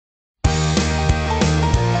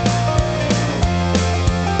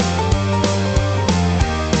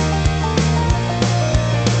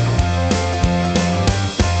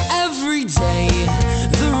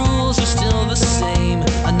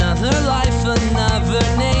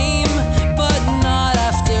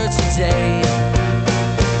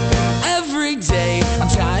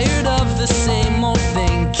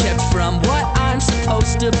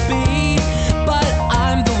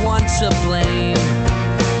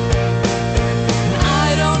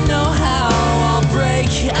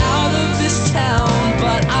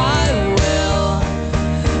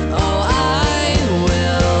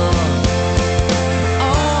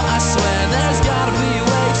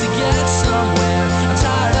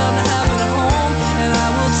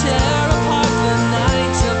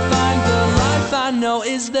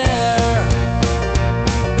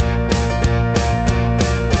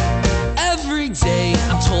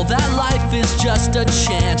just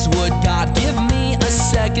a chance? Would God give me a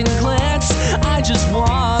second glance? I just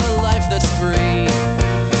want a life that's free.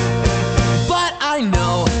 But I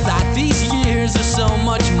know that these years are so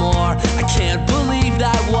much more. I can't believe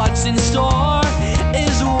that what's in store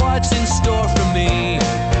is what's in store for me.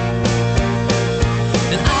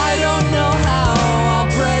 And I don't know how I'll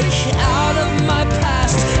break out of my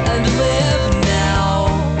past and live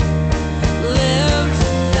now. Live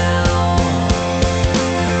now.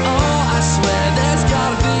 Oh, I swear there's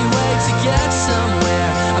gotta be a way to get somewhere.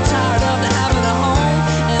 I'm tired of not having a home,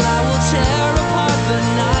 and I will tear apart the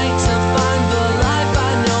night to find the life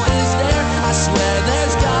I know is there. I swear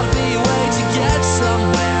there's gotta be a way to get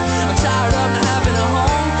somewhere. I'm tired of not having a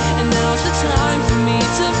home, and now's the time for me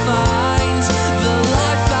to find the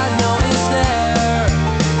life I know is there.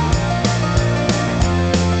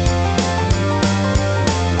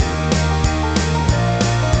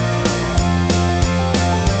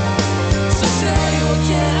 So say, what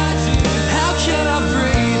can I do? How can I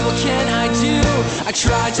breathe? What can I do? I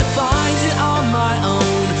tried to find it on my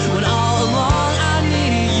own when all along I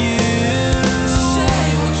needed you. So say,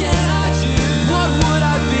 what can I do? What would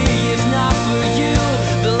I be if not for you?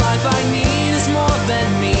 The life I need is more than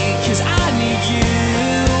me, 'cause I need you.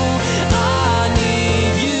 I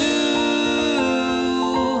need you.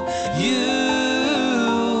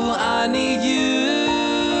 I need you.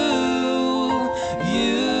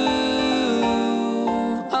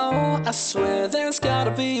 Oh, I swear there's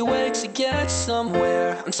gotta be a way to get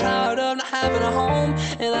somewhere. I'm tired of not having a home,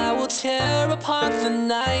 and I will tear apart the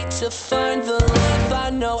night to find the life I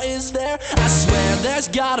know is there. I swear there's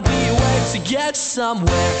gotta be a way to get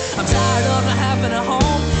somewhere. I'm tired of